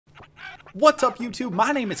What's up YouTube?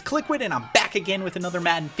 My name is Kliquid and I'm back again with another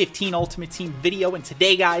Madden 15 Ultimate Team video, and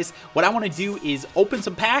today guys, what I want to do is open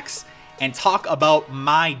some packs and talk about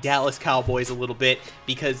my Dallas Cowboys a little bit,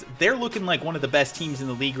 because they're looking like one of the best teams in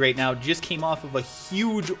the league right now. Just came off of a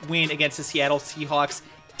huge win against the Seattle Seahawks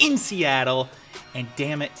in Seattle, and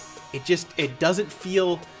damn it, it doesn't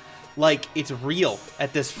feel like it's real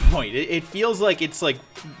at this point. It feels like it's like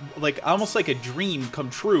almost like a dream come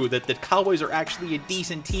true that the Cowboys are actually a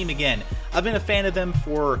decent team again. I've been a fan of them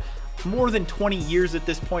for more than 20 years at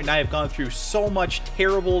this point, and I have gone through so much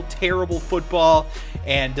terrible football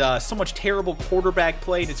and so much terrible quarterback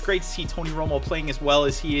play. And it's great to see Tony Romo playing as well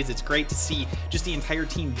as he is. It's great to see just the entire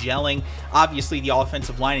team gelling. Obviously, the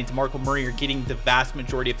offensive line and DeMarco Murray are getting the vast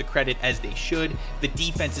majority of the credit, as they should. The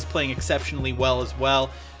defense is playing exceptionally well as well.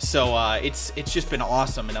 So it's just been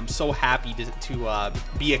awesome, and I'm so happy to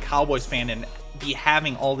be a Cowboys fan and be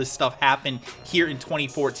having all this stuff happen here in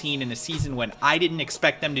 2014 in a season when I didn't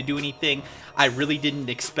expect them to do anything. I really didn't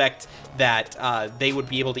expect that they would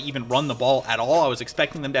be able to even run the ball at all. I was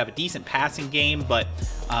expecting them to have a decent passing game, but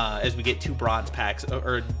as we get 2 bronze packs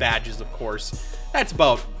or badges, of course, that's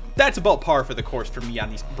about par for the course for me on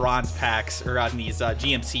these bronze packs, or on these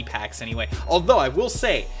GMC packs anyway. Although I will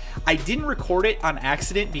say, I didn't record it on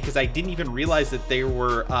accident because I didn't even realize that there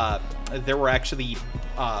were actually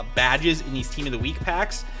badges in these Team of the Week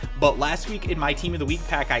packs. But last week in my Team of the Week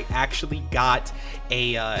pack, I actually got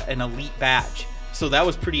an elite badge, so that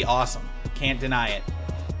was pretty awesome. Can't deny it.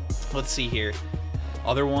 Let's see here.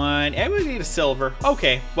 Other one, and we get a silver.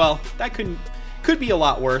 Okay, well, that could be a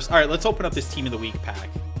lot worse. All right, let's open up this Team of the Week pack.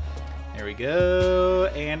 There we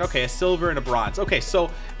go. And okay, a silver and a bronze. Okay,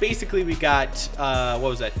 so basically we got what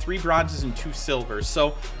was that, 3 bronzes and 2 silvers,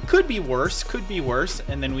 so could be worse.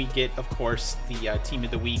 And then we get, of course, the Team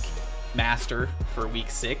of the Week master for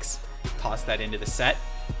week 6. Toss that into the set.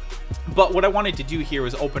 But what I wanted to do here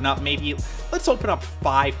was open up, let's open up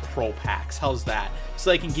 5 pro packs. How's that?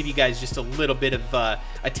 So I can give you guys just a little bit of a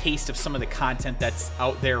taste of some of the content that's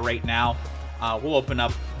out there right now. We'll open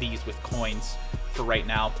up these with coins for right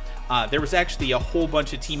now. There was actually a whole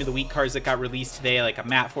bunch of Team of the Week cards that got released today, like a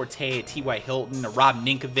Matt Forte, a T.Y. Hilton, a Rob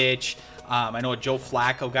Ninkovich. I know a Joe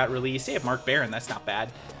Flacco got released. They have Mark Barron. That's not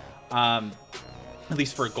bad. At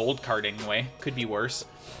least for a gold card anyway. Could be worse.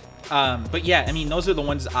 But yeah, I mean, those are the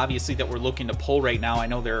ones obviously that we're looking to pull right now. I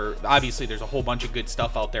know obviously there's a whole bunch of good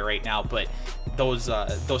stuff out there right now, but those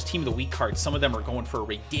Team of the Week cards, some of them are going for a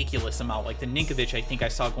ridiculous amount. Like the Ninkovich, I think I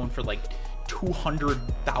saw going for like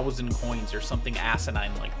 200,000 coins or something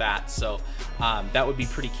asinine like that. So that would be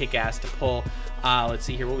pretty kick-ass to pull. Let's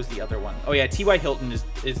see here, what was the other one? Oh yeah, T.Y. Hilton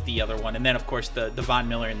is the other one, and then of course the Von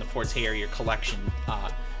Miller and the Forte are your collection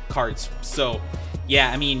cards. So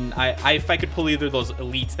yeah, I mean, if I could pull either of those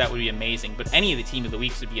elites, that would be amazing. But any of the Team of the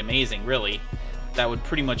Weeks would be amazing, really. That would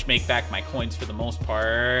pretty much make back my coins for the most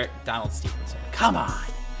part. Donald Stevenson, come on!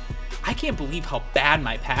 I can't believe how bad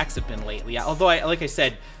my packs have been lately. Although, like I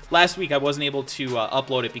said, last week I wasn't able to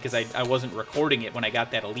upload it because I wasn't recording it when I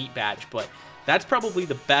got that elite badge. But that's probably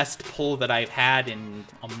the best pull that I've had in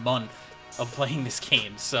a month of playing this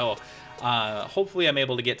game. So hopefully I'm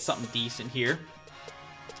able to get something decent here.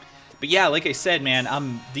 But yeah, like I said,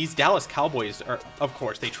 man, these Dallas Cowboys are, of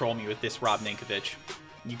course, they troll me with this Rob Ninkovich.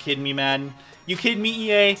 You kidding me, Madden? You kidding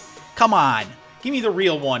me, EA? Come on, give me the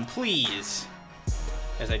real one, please.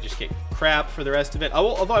 As I just get crap for the rest of it.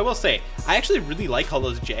 Although I will say, I actually really like how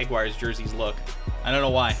those Jaguars jerseys look. I don't know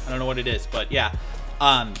why. I don't know what it is, but yeah.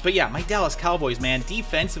 But yeah, my Dallas Cowboys, man,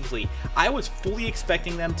 defensively, I was fully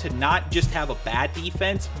expecting them to not just have a bad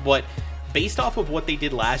defense, but based off of what they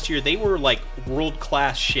did last year, they were like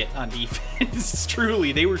world-class shit on defense.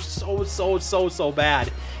 Truly, they were so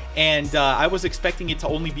bad. And I was expecting it to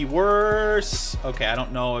only be worse. Okay, I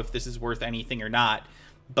don't know if this is worth anything or not,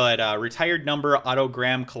 but retired number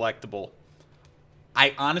autogram collectible.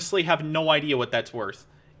 I honestly have no idea what that's worth.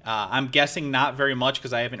 I'm guessing not very much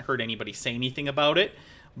because I haven't heard anybody say anything about it.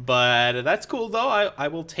 But that's cool, though. I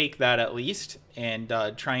will take that at least and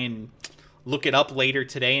try and look it up later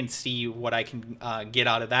today and see what I can get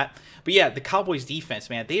out of that. But yeah, the Cowboys defense,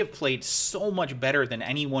 man, they have played so much better than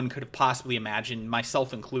anyone could have possibly imagined,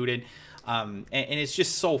 myself included. And it's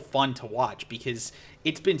just so fun to watch because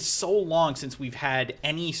it's been so long since we've had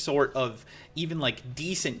any sort of even like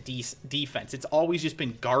decent defense. It's always just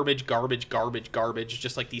been garbage,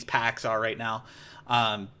 just like these packs are right now.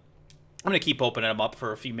 I'm going to keep opening them up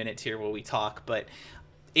for a few minutes here while we talk, but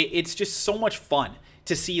it's just so much fun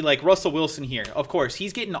to see like Russell Wilson here. Of course,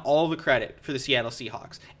 he's getting all the credit for the Seattle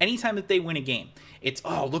Seahawks. Anytime that they win a game, it's,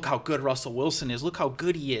 oh, look how good Russell Wilson is. Look how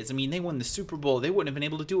good he is. I mean, they won the Super Bowl. They wouldn't have been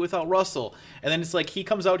able to do it without Russell. And then it's like he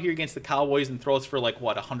comes out here against the Cowboys and throws for like,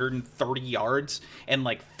 what, 130 yards? And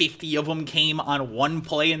like 50 of them came on one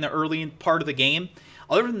play in the early part of the game.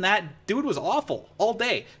 Other than that, dude was awful all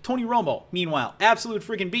day. Tony Romo, meanwhile, absolute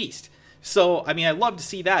freaking beast. So, I mean, I love to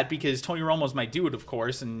see that because Tony Romo's my dude, of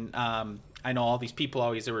course, and I know all these people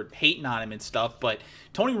always are hating on him and stuff, but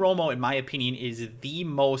Tony Romo, in my opinion, is the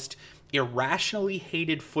most irrationally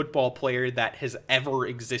hated football player that has ever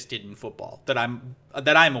existed in football that I'm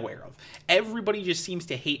aware of. Everybody just seems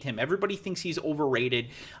to hate him. Everybody thinks he's overrated,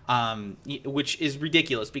 which is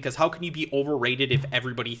ridiculous because how can you be overrated if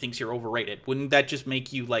everybody thinks you're overrated? Wouldn't that just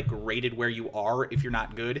make you like rated where you are if you're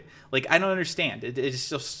not good? Like, I don't understand. It's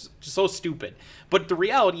just so stupid. But the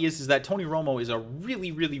reality is that Tony Romo is a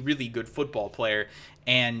really, really, really good football player.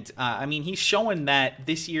 And, I mean, he's showing that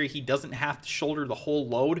this year he doesn't have to shoulder the whole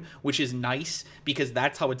load, which is nice because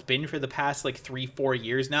that's how it's been for the past, like, 3-4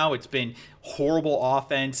 years now. It's been horrible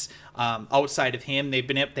offense outside of him. They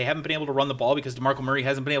haven't been able to run the ball because DeMarco Murray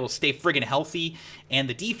hasn't been able to stay friggin' healthy. And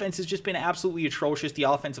the defense has just been absolutely atrocious. The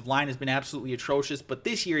offensive line has been absolutely atrocious. But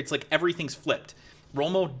this year, it's like everything's flipped.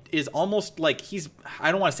 Romo is almost like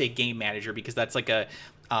I don't want to say game manager because that's like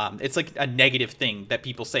it's like a negative thing that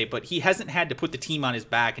people say, but he hasn't had to put the team on his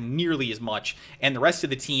back nearly as much, and the rest of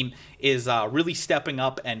the team is really stepping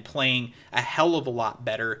up and playing a hell of a lot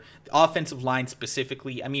better. The offensive line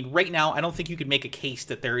specifically, I mean, right now, I don't think you could make a case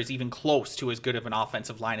that there is even close to as good of an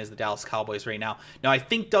offensive line as the Dallas Cowboys right now. Now, I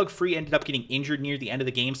think Doug Free ended up getting injured near the end of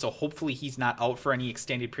the game, so hopefully he's not out for any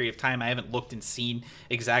extended period of time. I haven't looked and seen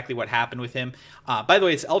exactly what happened with him. By the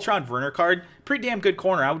way, it's Eltron Werner card. Pretty damn good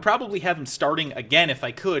corner. I would probably have him starting again if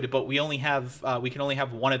I could, but we can only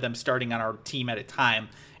have one of them starting on our team at a time.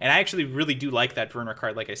 And I actually really do like that Werner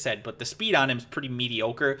card, like I said, but the speed on him is pretty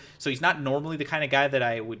mediocre. So he's not normally the kind of guy that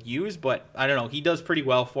I would use, but I don't know. He does pretty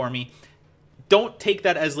well for me. Don't take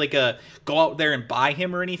that as like a go out there and buy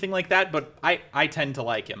him or anything like that, but I tend to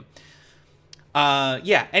like him.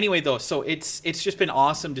 Yeah, anyway, though, so it's just been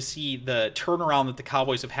awesome to see the turnaround that the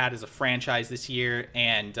Cowboys have had as a franchise this year,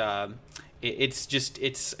 and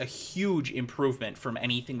it's a huge improvement from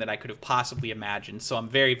anything that I could have possibly imagined. So I'm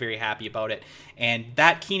very, very happy about it. And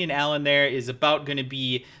that Keenan Allen there is about going to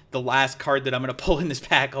be the last card that I'm going to pull in this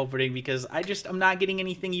pack opening because I'm not getting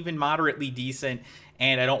anything even moderately decent.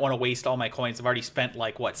 And I don't want to waste all my coins. I've already spent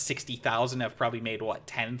like, what, 60,000? I've probably made, what,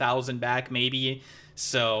 10,000 back maybe?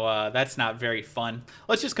 So that's not very fun.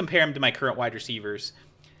 Let's just compare him to my current wide receivers.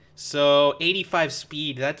 So 85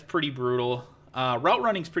 speed, that's pretty brutal. Route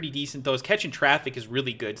running's pretty decent, though. His catching traffic is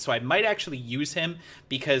really good, so I might actually use him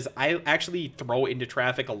because I actually throw into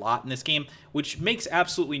traffic a lot in this game, which makes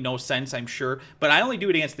absolutely no sense, I'm sure, but I only do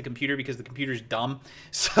it against the computer because the computer's dumb.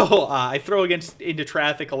 So I throw into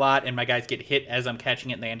traffic a lot, and my guys get hit as I'm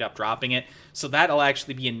catching it, and they end up dropping it. So that'll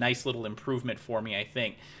actually be a nice little improvement for me, I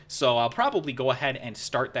think. So I'll probably go ahead and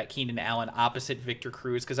start that Keenan Allen opposite Victor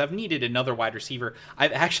Cruz because I've needed another wide receiver.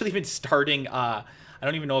 I've actually been starting... I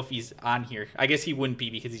don't even know if he's on here. I guess he wouldn't be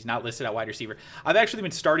because he's not listed at wide receiver. I've actually been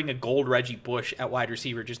starting a gold Reggie Bush at wide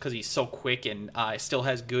receiver just because he's so quick and still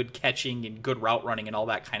has good catching and good route running and all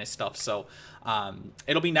that kind of stuff. So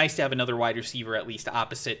it'll be nice to have another wide receiver at least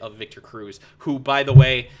opposite of Victor Cruz, who, by the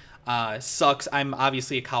way, sucks. I'm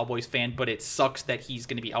obviously a Cowboys fan, but it sucks that he's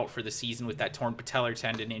going to be out for the season with that torn patellar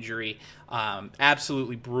tendon injury.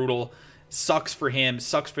 Absolutely brutal. Sucks for him,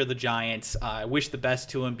 sucks for the Giants. I wish the best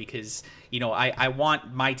to him because, you know, I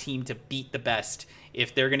want my team to beat the best.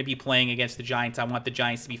 If they're going to be playing against the Giants, I want the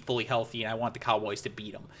Giants to be fully healthy, and I want the Cowboys to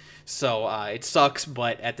beat them. So it sucks,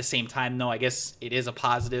 but at the same time, though, I guess it is a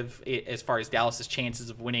positive as far as Dallas's chances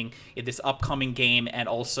of winning in this upcoming game and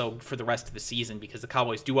also for the rest of the season because the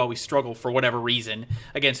Cowboys do always struggle for whatever reason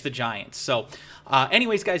against the Giants. So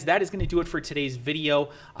anyways, guys, that is going to do it for today's video.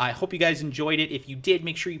 I hope you guys enjoyed it. If you did,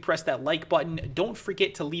 make sure you press that like button. Don't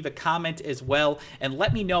forget to leave a comment as well, and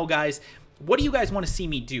let me know, guys, what do you guys want to see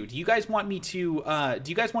me do? Do you guys want me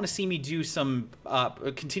to see me do some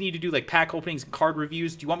continue to do like pack openings and card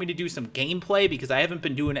reviews? Do you want me to do some gameplay because I haven't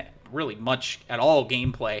been doing really much at all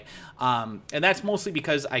gameplay, and that's mostly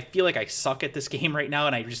because I feel like I suck at this game right now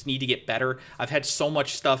and I just need to get better. I've had so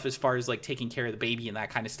much stuff as far as like taking care of the baby and that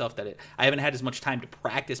kind of stuff that I haven't had as much time to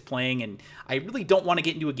practice playing, and I really don't want to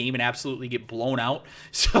get into a game and absolutely get blown out.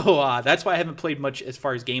 So that's why I haven't played much as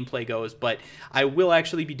far as gameplay goes, but I will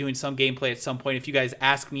actually be doing some gameplay at some point. If you guys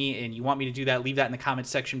ask me and you want me to do that, leave that in the comments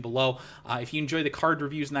section below. If you enjoy the card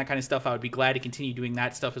reviews and that kind of stuff, I would be glad to continue doing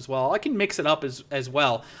that stuff as well. I can mix it up as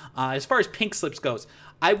well. As far as pink slips goes,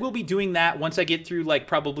 I will be doing that once I get through like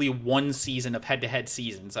probably one season of head-to-head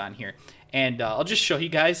seasons on here. And I'll just show you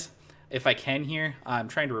guys if I can here. I'm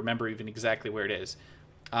trying to remember even exactly where it is.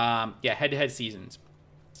 Yeah, head-to-head seasons.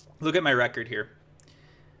 Look at my record here.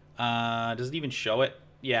 Does it even show it?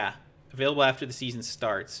 Yeah, available after the season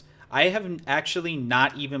starts. I have actually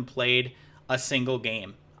not even played a single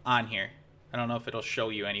game on here. I don't know if it'll show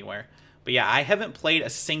you anywhere. But yeah, I haven't played a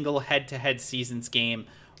single head-to-head seasons game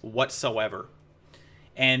whatsoever.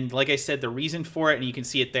 And like I said, the reason for it, and you can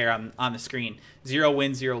see it there on the screen, 0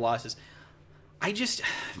 wins, 0 losses. I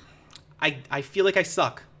feel like I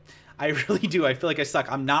suck. I really do. I feel like I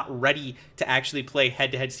suck. I'm not ready to actually play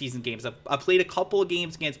head-to-head season games. I've played a couple of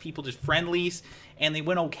games against people, just friendlies, and they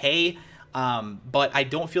went okay. But I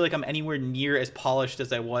don't feel like I'm anywhere near as polished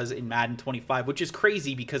as I was in Madden 25, which is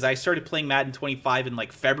crazy because I started playing Madden 25 in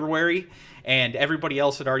like February, and everybody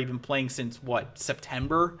else had already been playing since, what,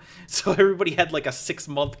 September? So everybody had like a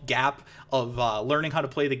 6-month gap of learning how to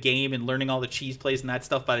play the game and learning all the cheese plays and that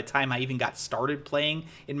stuff by the time I even got started playing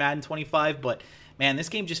in Madden 25. But man, this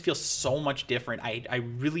game just feels so much different. I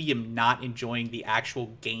really am not enjoying the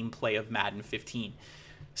actual gameplay of Madden 15.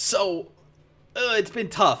 So it's been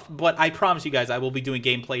tough, but I promise you guys I will be doing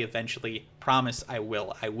gameplay eventually. Promise I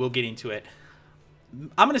will. I will get into it.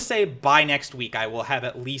 I'm going to say by next week I will have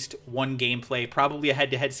at least one gameplay, probably a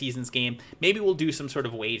head-to-head seasons game. Maybe we'll do some sort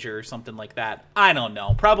of wager or something like that. I don't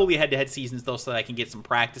know. Probably head-to-head seasons, though, so that I can get some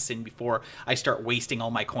practice in before I start wasting all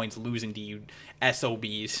my coins losing to you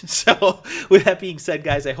SOBs. So with that being said,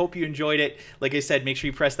 guys, I hope you enjoyed it. Like I said, make sure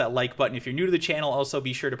you press that like button. If you're new to the channel, also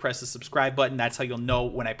be sure to press the subscribe button. That's how you'll know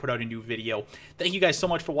when I put out a new video. Thank you guys so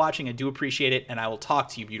much for watching. I do appreciate it, and I will talk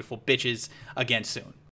to you beautiful bitches again soon.